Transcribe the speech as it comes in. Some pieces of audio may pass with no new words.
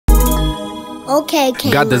Okay,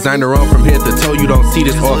 got designer on from head to toe, you don't see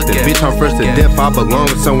this often. Bitch, I'm fresh to death, I belong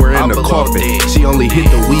somewhere in the coffin. She only hit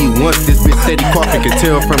the weed once, this bitch steady coughing. Can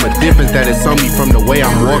tell from a difference that it's on me from the way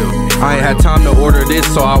I'm walking. I ain't had time to order this,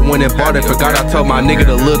 so I went and bought it. Forgot I told my nigga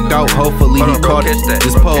to look out, hopefully he caught it.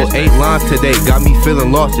 This pole 8 lines today, got me feeling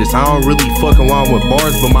nauseous. I don't really fuck around with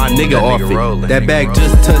bars, but my nigga off it. That bag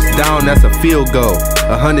just touched down, that's a field goal.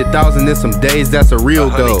 100,000 in some days, that's a real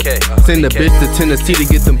goal. Send the bitch to Tennessee to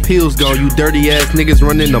get them pills gone. You dirty ass niggas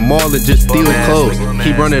running the mall and just steal clothes.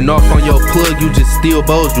 Keep running off on your plug, you just steal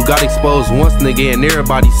bows. You got exposed once, nigga, and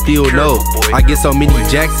everybody still knows. I get so many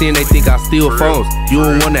jacks in, they think I steal phones. You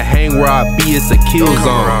don't wanna hang where I be, it's a kill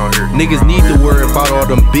zone. Niggas need to worry about all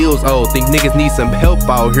them bills. Oh, think niggas need some help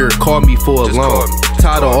out here, call me for a loan.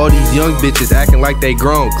 Tired of all these young bitches acting like they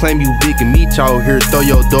grown. Claim you big and meet y'all here, throw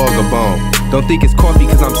your dog a bone. Don't think it's coffee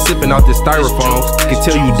cause I'm sipping out this styrofoam. Can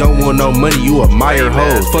tell you don't want no money, you admire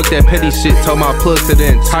hoes. Fuck that petty shit, told my plug to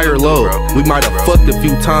the entire load. We might have fucked a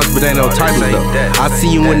few times, but ain't no title though. I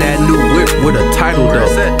see you in that new whip with a title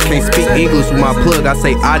though. Can't speak English with my plug, I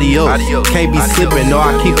say adios. Can't be slipping, no,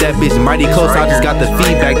 I keep that bitch mighty close. I just got the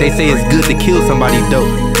feedback, they say it's good to kill somebody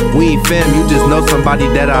dope. We ain't fam, you just know somebody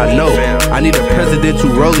that I know. I need a presidential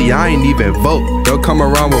rollie, I ain't even vote. Don't come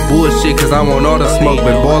around with bullshit cause I want all the smoke.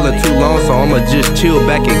 Been ballin' too long, so I'ma just chill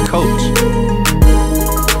back and coach.